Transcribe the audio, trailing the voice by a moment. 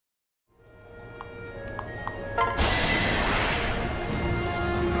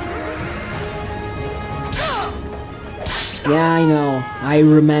Yeah, I know. I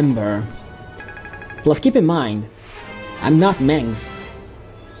remember. Plus, keep in mind, I'm not Mangs.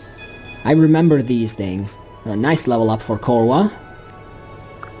 I remember these things. A nice level up for Korwa.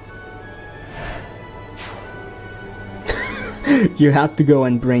 You had to go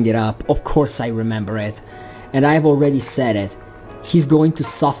and bring it up. Of course I remember it. And I've already said it. He's going to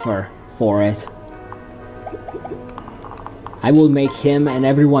suffer for it. I will make him and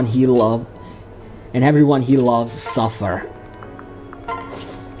everyone he loves suffer.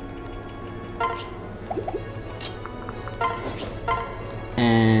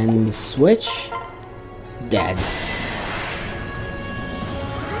 And switch. Dead.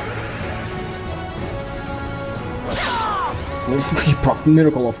 He proc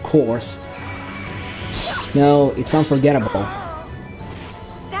miracle, of course. No, it's unforgettable.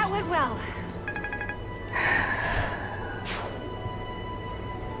 That went well.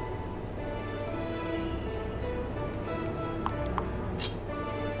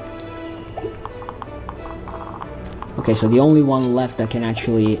 Okay, so the only one left that can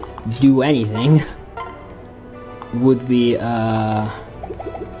actually do anything would be,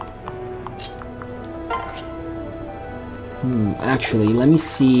 actually, let me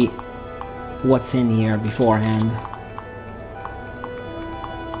see what's in here beforehand.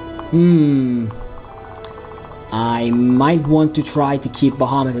 I might want to try to keep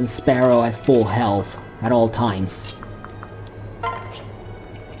Bahamut and Sparrow at full health at all times.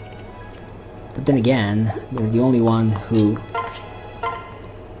 But then again, they're the only one who...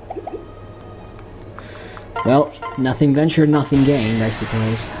 Well, nothing ventured, nothing gained, I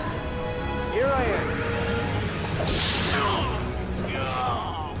suppose. Here I am.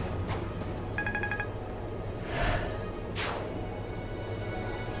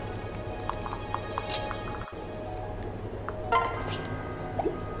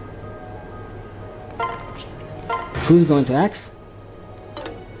 Who's going to X?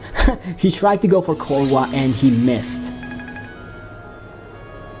 He tried to go for Korwa and he missed.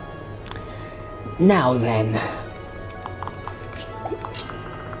 Now then.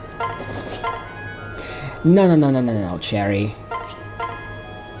 No, Cherry.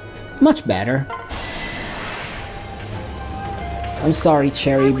 Much better. I'm sorry,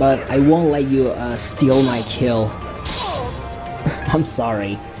 Cherry, but I won't let you steal my kill. I'm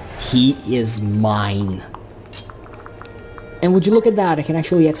sorry. He is mine. And would you look at that, I can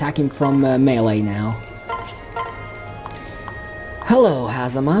actually attack him from melee now. Hello,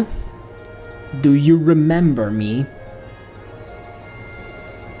 Hazama. Do you remember me?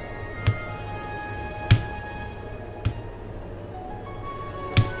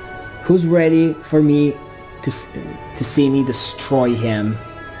 Who's ready for me to see me destroy him?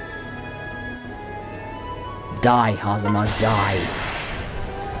 Die, Hazama, die.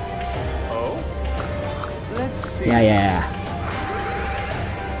 Oh? Let's see. Yeah.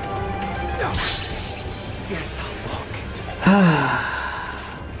 Yes, I'll walk into that.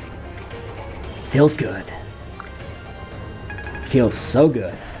 Feels good. Feels so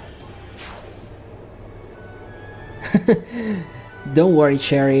good. Don't worry,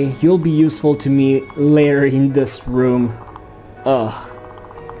 Cherry. You'll be useful to me later in this room. Ugh.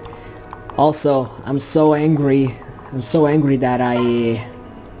 Also, I'm so angry. I'm so angry that I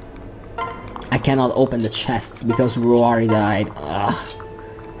cannot open the chests because Ruari died. Ugh.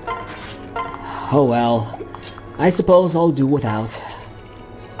 Oh well. I suppose I'll do without.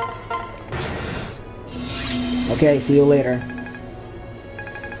 Okay, see you later.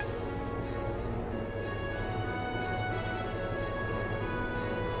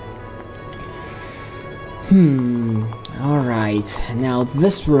 Alright, now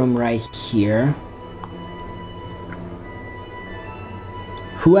this room right here.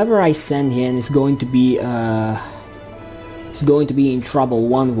 Whoever I send in is going to be in trouble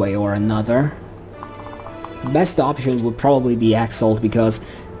one way or another. Best option would probably be Exalt, because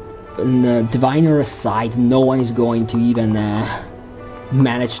the Diviner aside, no one is going to even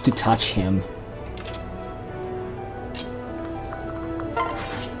manage to touch him.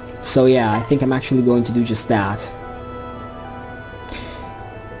 So yeah, I think I'm actually going to do just that.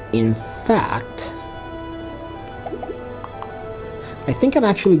 In fact, I think I'm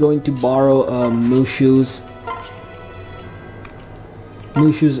actually going to borrow Mushu's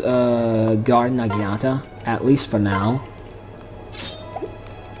Guard Naginata, at least for now.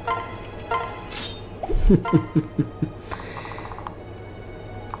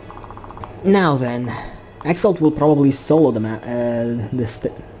 Now then, Exalt will probably solo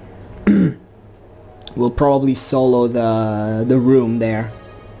will probably solo the room there.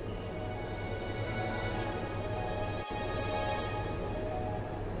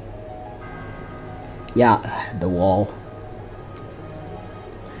 Yeah, the wall.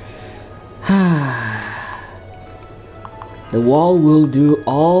 The wall will do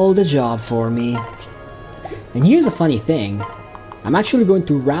all the job for me. And here's a funny thing. I'm actually going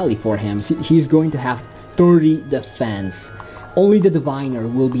to rally for him. So he's going to have 30 defense. Only the diviner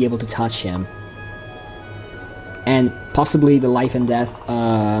will be able to touch him. And possibly the life and death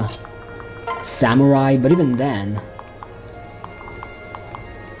samurai, but even then.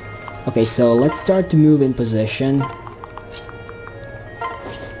 Okay, so let's start to move in position.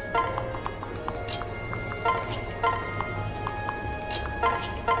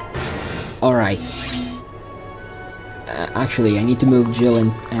 Alright. Actually, I need to move Jill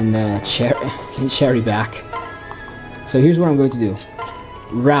and Cherry back. So here's what I'm going to do.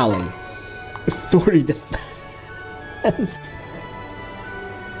 Rally. 30 defense.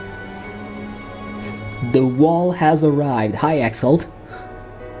 The wall has arrived. Hi, Exalt.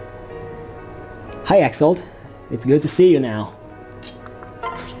 Hi, Exalt. It's good to see you now.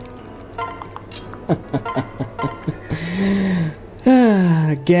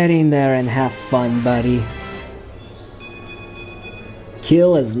 Get in there and have fun, buddy.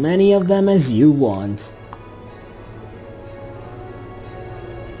 Kill as many of them as you want.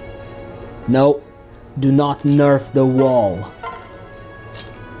 No, do not nerf the wall.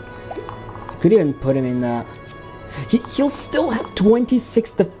 I could even put him in the... He'll still have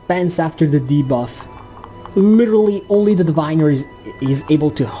 26 defense after the debuff. Literally only the diviner is able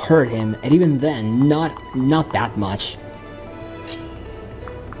to hurt him, and even then, not that much.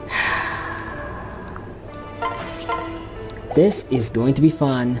 This is going to be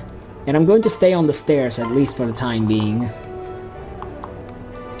fun, and I'm going to stay on the stairs at least for the time being.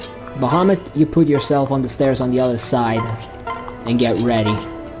 Bahamut, you put yourself on the stairs on the other side and get ready.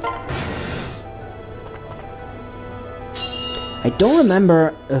 I don't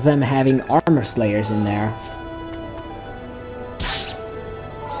remember them having armor slayers in there.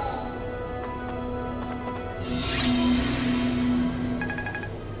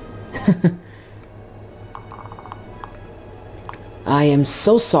 I am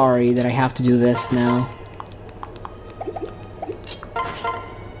so sorry that I have to do this now.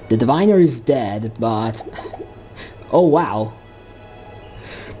 The diviner is dead, but... Oh wow.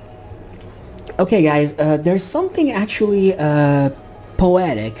 Okay guys, there's something actually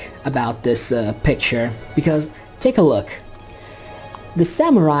poetic about this picture, because take a look. The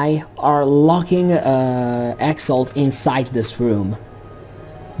samurai are locking Exalt inside this room,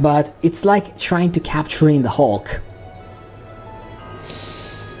 but it's like trying to capturing the Hulk.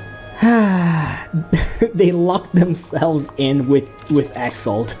 They lock themselves in with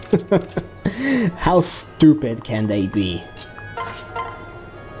Exalt. How stupid can they be?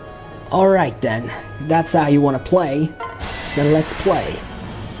 Alright then, if that's how you want to play, then let's play.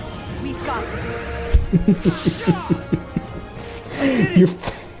 We've got this. You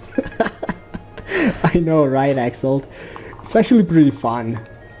I know, right, Exalt? It's actually pretty fun.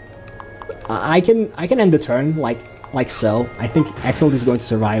 I can end the turn like so. I think Exalt is going to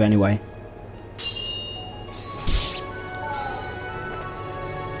survive anyway.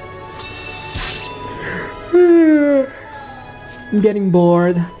 I'm getting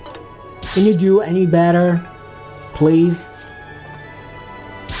bored. Can you do any better? Please?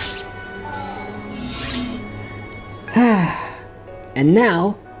 And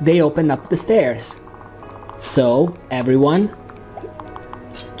now, they open up the stairs. So, everyone,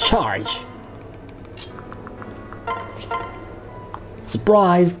 charge!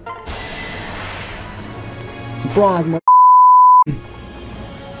 Surprise! Surprise, my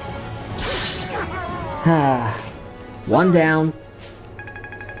one down.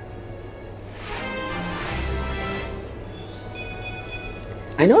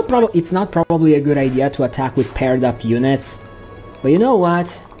 I know it's not probably a good idea to attack with paired up units, but you know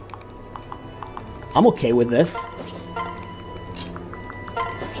what? I'm okay with this.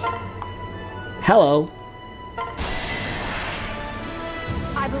 Hello.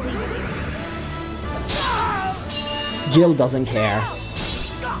 I believe in you. Jill doesn't care.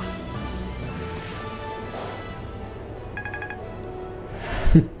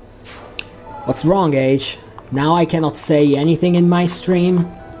 What's wrong, Age? Now I cannot say anything in my stream?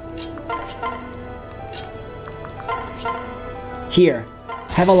 Here,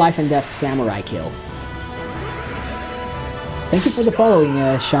 have a life and death samurai kill. Thank you for the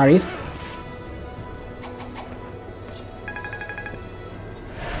following, Sharif.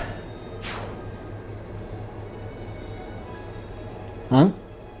 Huh?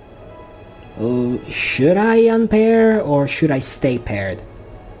 Should I unpair or should I stay paired?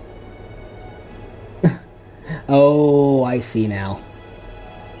 Oh, I see now.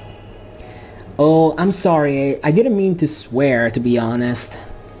 Oh, I'm sorry. I didn't mean to swear, to be honest.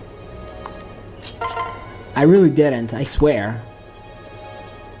 I really didn't, I swear.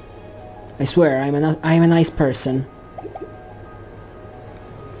 I swear, I'm a nice person.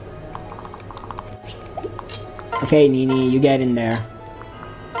 Okay, Nini, you get in there.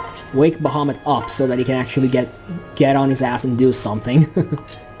 Wake Bahamut up so that he can actually get on his ass and do something.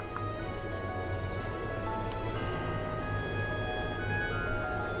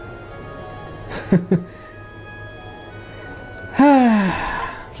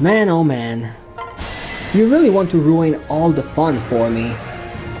 Man, oh man. You really want to ruin all the fun for me.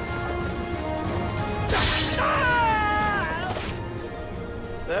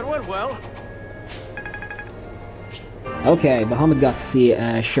 That went well. Okay, Bahamut got to see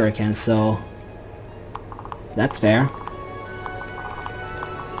Shuriken, so that's fair.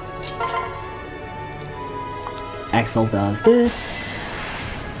 Axel does this.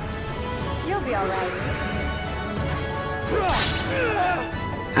 You'll be alright.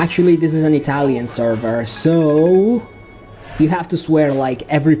 Actually, this is an Italian server, so you have to swear like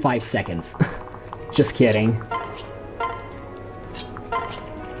every 5 seconds. Just kidding.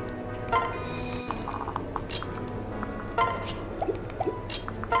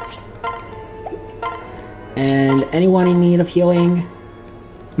 And anyone in need of healing?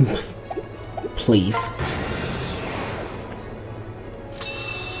 Please.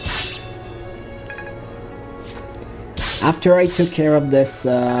 After I took care of this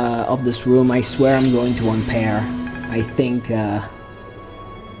room, I swear I'm going to unpair. I think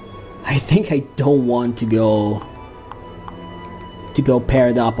I don't want to go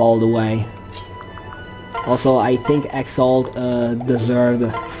paired up all the way. Also, I think Exalt deserved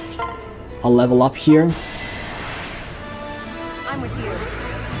a level up here. I'm with you.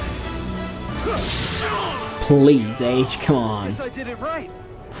 Please, H, come on. Guess I did it right.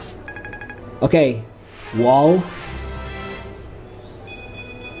 Okay, wall.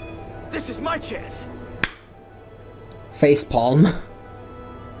 This is my chance. Facepalm.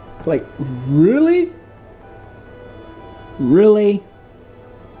 Like, really? Really?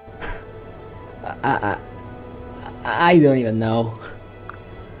 I don't even know.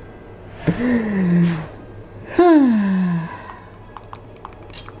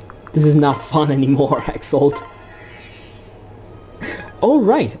 This is not fun anymore, Exalt. Oh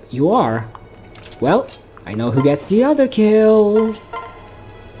right, you are. Well, I know who gets the other kill.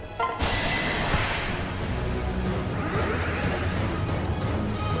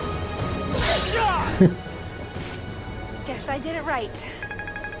 Guess I did it right.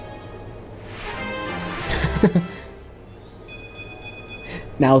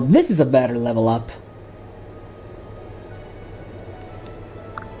 Now this is a better level up.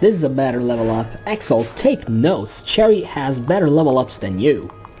 This is a better level up. Exalt, take notes. Cherry has better level ups than you.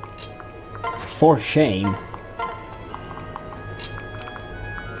 For shame.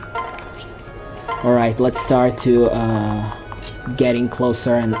 Alright, let's start to getting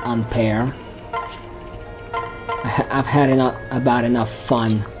closer and unpair. I've had about enough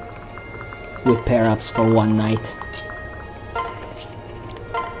fun with pair-ups for one night.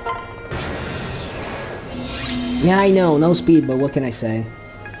 Yeah, I know, no speed, but what can I say?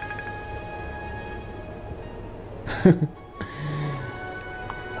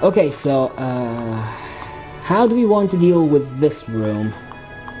 Okay, so, how do we want to deal with this room?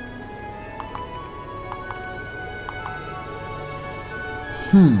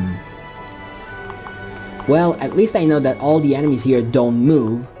 Well, at least I know that all the enemies here don't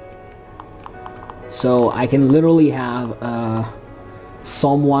move. So I can literally have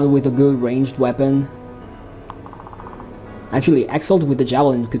someone with a good ranged weapon. Actually, Exalt with the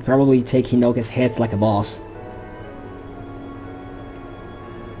javelin could probably take Hinoka's hits like a boss.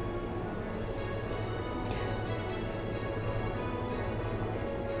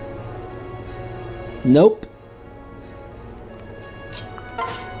 Nope.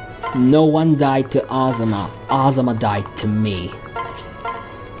 No one died to Azuma. Azuma died to me.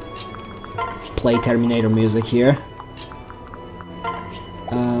 Play Terminator music here.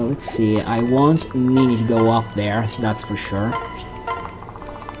 Let's see. I want Nini to go up there, that's for sure.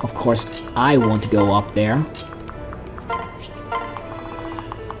 Of course, I want to go up there.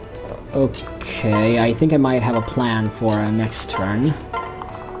 Okay, I think I might have a plan for next turn.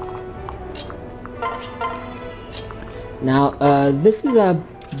 Now, this is a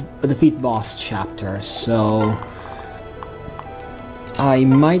defeat boss chapter, so I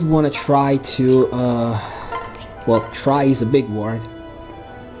might want to try to, well, try is a big word.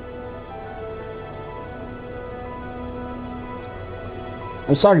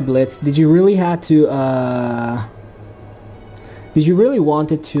 I'm sorry, Blitz, did you really have to, did you really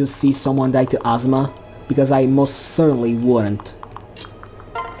wanted to see someone die to Azuma? Because I most certainly wouldn't.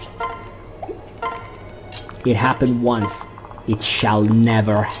 It happened once. It shall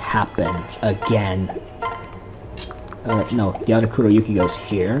never happen again. No, the other Kuroyuki goes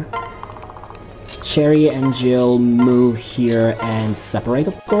here. Cherry and Jill move here and separate,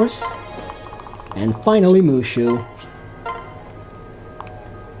 of course. And finally Mushu.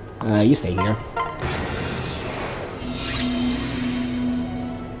 You stay here.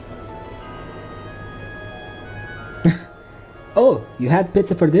 Oh, you had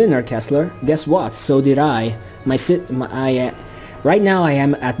pizza for dinner, Kessler. Guess what? So did I. Right now I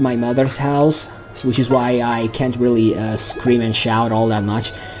am at my mother's house, which is why I can't really scream and shout all that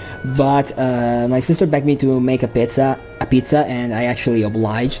much. But my sister begged me to make a pizza, and I actually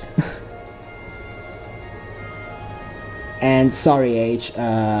obliged. And sorry, H.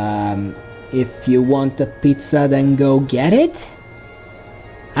 If you want the pizza, then go get it?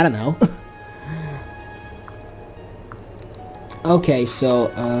 I don't know. Okay,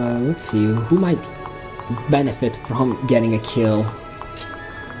 so let's see, who might benefit from getting a kill?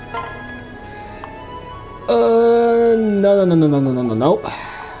 No.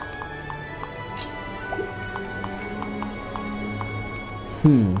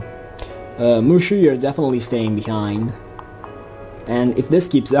 Mushu, you're definitely staying behind. And if this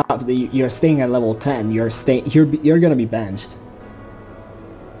keeps up, you're staying at level 10. You're gonna be benched.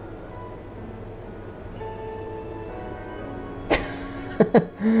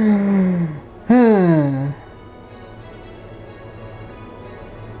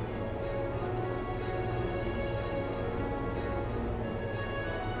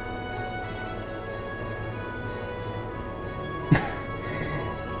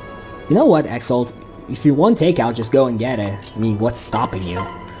 You know what, Exalt? If you want takeout, just go and get it. I mean, what's stopping you?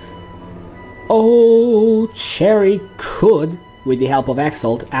 Oh, Cherry could, with the help of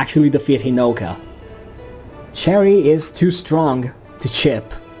Exalt, actually defeat Hinoka. Cherry is too strong to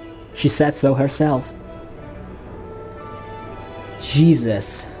chip. She said so herself.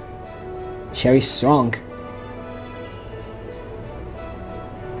 Jesus. Cherry's strong.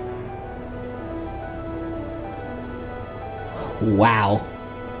 Wow.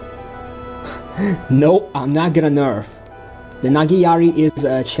 Nope, I'm not gonna nerf. The Nagiyari is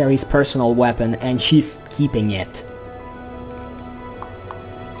Cherry's personal weapon, and she's keeping it.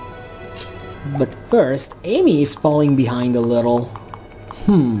 But first, Amy is falling behind a little.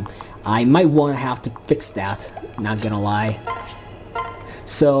 I might want to have to fix that, not gonna lie.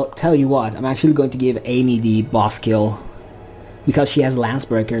 So, tell you what, I'm actually going to give Amy the boss kill. Because she has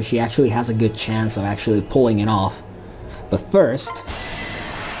Lancebreaker, she actually has a good chance of actually pulling it off. But first...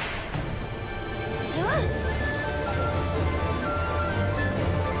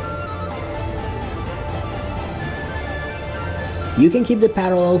 you can keep the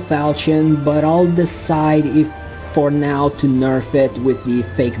parallel falchion, but I'll decide if for now to nerf it with the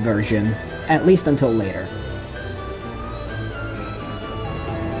fake version, at least until later.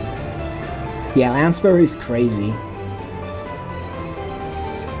 Yeah, Lancebearer is crazy.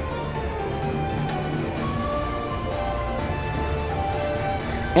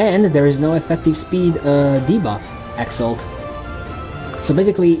 And there is no effective speed debuff, Exalt. So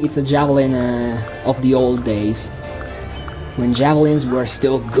basically it's a javelin of the old days, when javelins were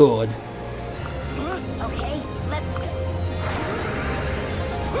still good. Okay, let's go.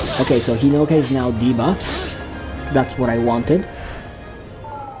 Okay, so Hinoka is now debuffed. That's what I wanted.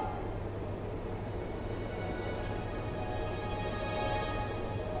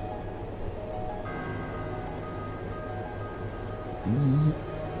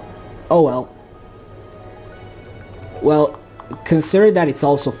 Oh well. Well, consider that it's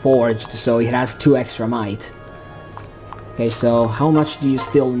also forged, so it has 2 extra might. Okay, so how much do you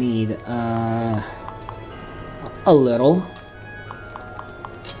still need? A little.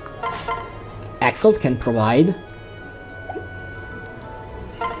 Exalt can provide.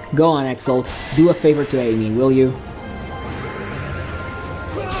 Go on, Exalt. Do a favor to Amy, will you?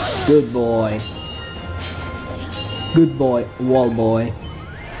 Good boy. Good boy, wall boy.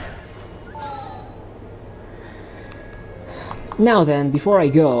 Now then, before I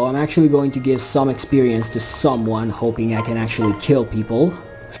go, I'm actually going to give some experience to someone, hoping I can actually kill people.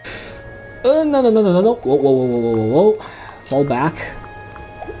 No. Whoa. Fall back.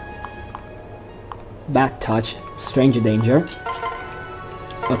 Bad touch. Stranger danger.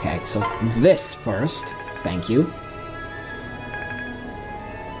 Okay, so this first. Thank you.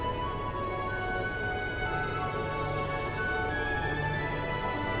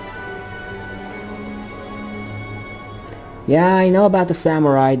 Yeah, I know about the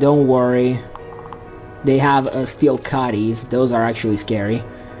samurai, don't worry. They have steel katis, those are actually scary.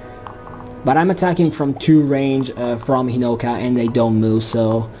 But I'm attacking from 2 range from Hinoka and they don't move,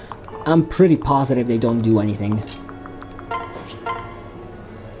 so I'm pretty positive they don't do anything.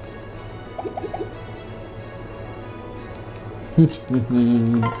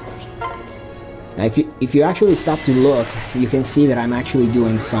 Now if you actually stop to look, you can see that I'm actually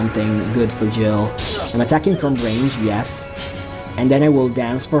doing something good for Jill. I'm attacking from range, yes. And then I will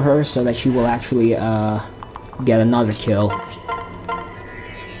dance for her so that she will actually get another kill.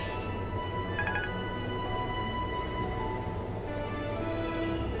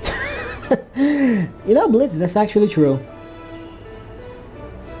 You know, Blitz, that's actually true.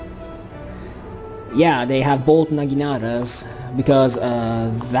 Yeah, they have both Naginatas, because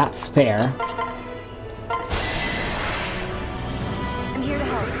that's fair. I'm here to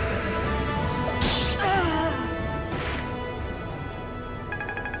help.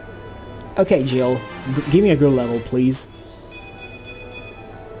 Okay, Jill, give me a good level, please.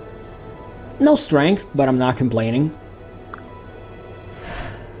 No strength, but I'm not complaining.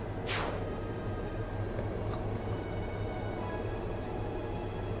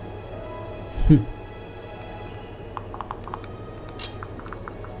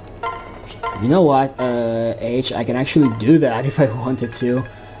 You know what, H, I can actually do that if I wanted to,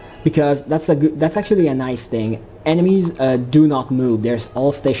 because that's actually a nice thing. Enemies do not move; they're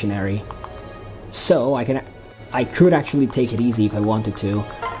all stationary. So I could actually take it easy if I wanted to.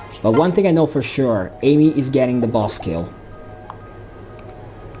 But one thing I know for sure, Amy is getting the boss kill.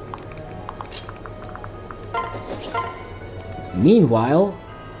 Meanwhile,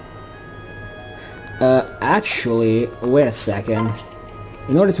 actually, wait a second.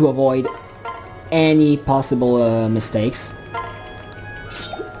 In order to avoid any possible mistakes,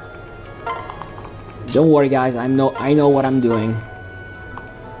 don't worry, guys. I know what I'm doing.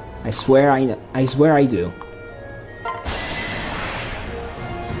 I swear I do.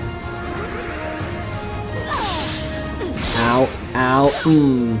 Ow, ow,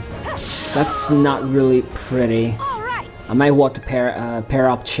 that's not really pretty. I might want to pair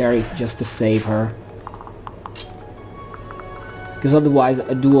up Cherry just to save her, because otherwise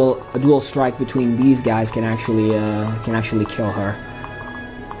a dual strike between these guys can actually kill her.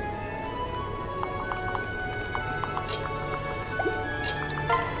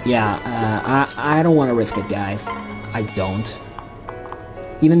 Yeah, I don't want to risk it, guys. I don't.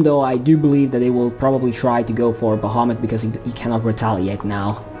 Even though I do believe that they will probably try to go for Bahamut because he cannot retaliate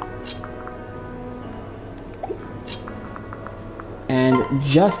now. And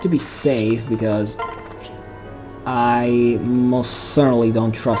just to be safe, because I most certainly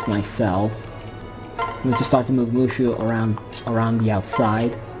don't trust myself, I'm going to start to move Mushu around the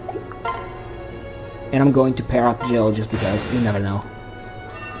outside. And I'm going to pair up Jill just because, you never know.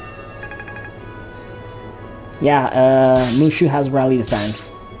 Yeah, Mushu has rally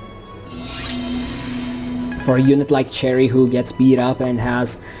defense. For a unit like Cherry who gets beat up and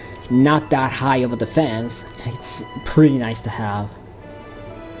has not that high of a defense, it's pretty nice to have.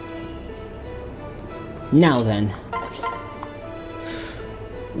 Now then.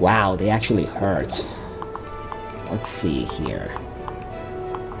 Wow, they actually hurt. Let's see here.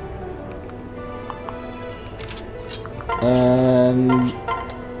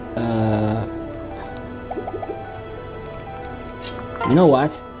 You know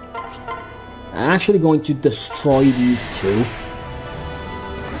what? I'm actually going to destroy these two.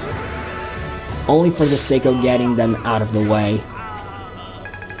 Only for the sake of getting them out of the way.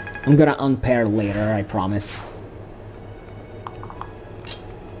 I'm gonna unpair later, I promise.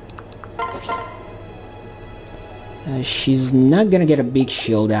 She's not gonna get a big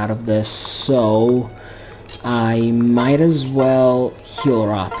shield out of this, so I might as well heal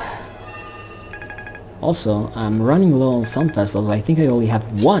her up. Also, I'm running low on some vessels. I think I only have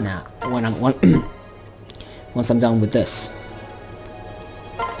one once I'm done with this.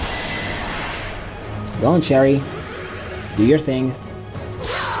 Go on, Cherry. Do your thing.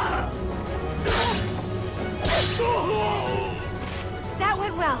 That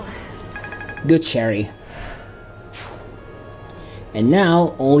went well. Good, Cherry. And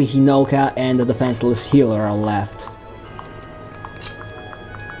now, only Hinoka and the defenseless healer are left.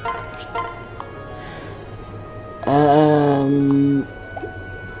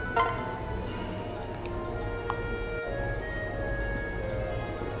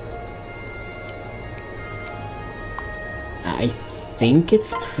 I think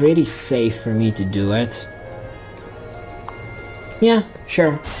it's pretty safe for me to do it. Yeah,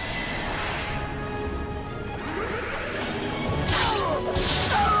 sure.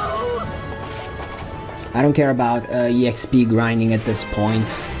 I don't care about EXP grinding at this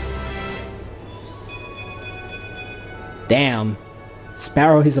point. Damn,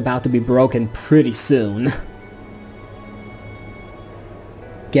 Sparrow is about to be broken pretty soon.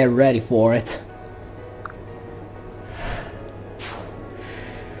 Get ready for it.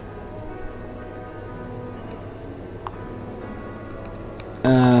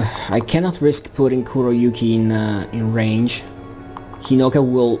 I cannot risk putting Kuroyuki in range. Hinoka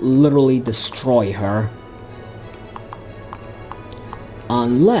will literally destroy her.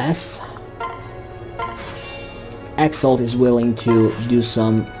 Unless Exalt is willing to do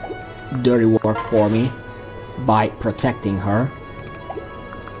some dirty work for me by protecting her.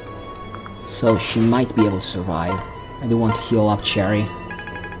 So she might be able to survive. I do want to heal up Cherry.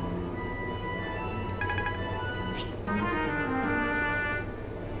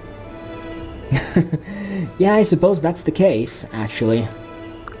 Yeah, I suppose that's the case, actually.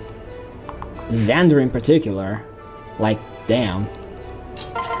 Xander in particular. Like, damn.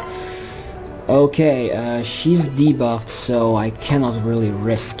 Okay, she's debuffed, so I cannot really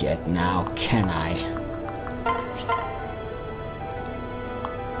risk it now, can I?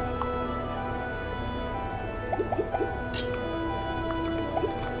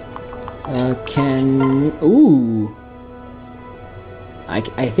 Ooh!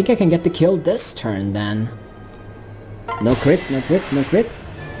 I think I can get the kill this turn, then. No crits, no crits, no crits.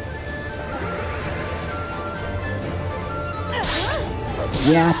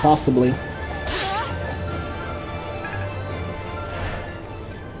 Yeah, possibly.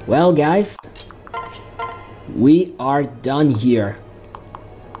 Well, guys, we are done here.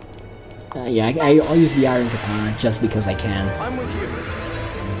 Yeah, I'll use the Iron Katana just because I can. I'm with you.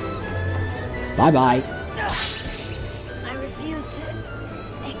 Bye-bye. I refuse to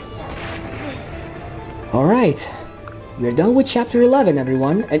accept this. Alright, we're done with Chapter 11,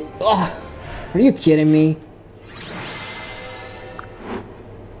 everyone. And, are you kidding me?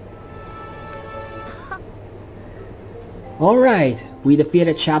 Alright, we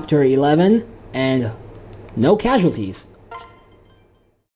defeated Chapter 11, and no casualties.